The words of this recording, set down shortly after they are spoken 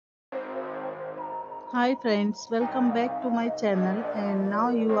Hi friends, welcome back to my channel and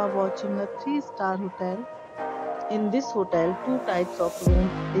now you are watching a 3-star hotel. In this hotel, two types of room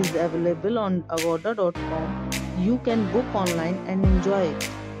is available on agoda.com. You can book online and enjoy it.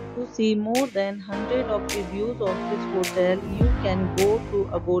 To see more than 100 of reviews of this hotel, you can go to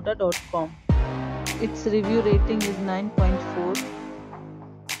agoda.com. Its review rating is 9.4.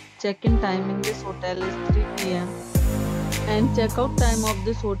 Check-in time in this hotel is 3 p.m. and checkout time of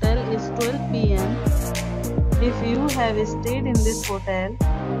this hotel is 12 p.m. If you have stayed in this hotel,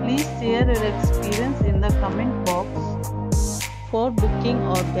 please share your experience in the comment box. For booking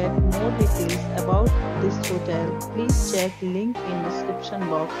or get more details about this hotel, please check link in description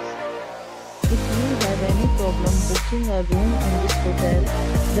box. If you have any problem booking a room in this hotel,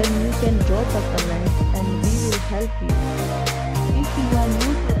 then you can drop a comment and we will help you. If you are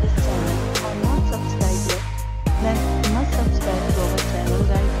new to this channel or not subscribed yet, then you must subscribe to our channel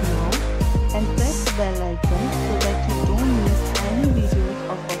right now and press the bell icon so that you don't miss any videos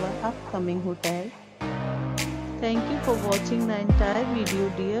of our upcoming hotel. Thank you for watching the entire video,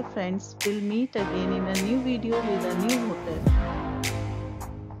 dear friends. We'll meet again in a new video with a new hotel.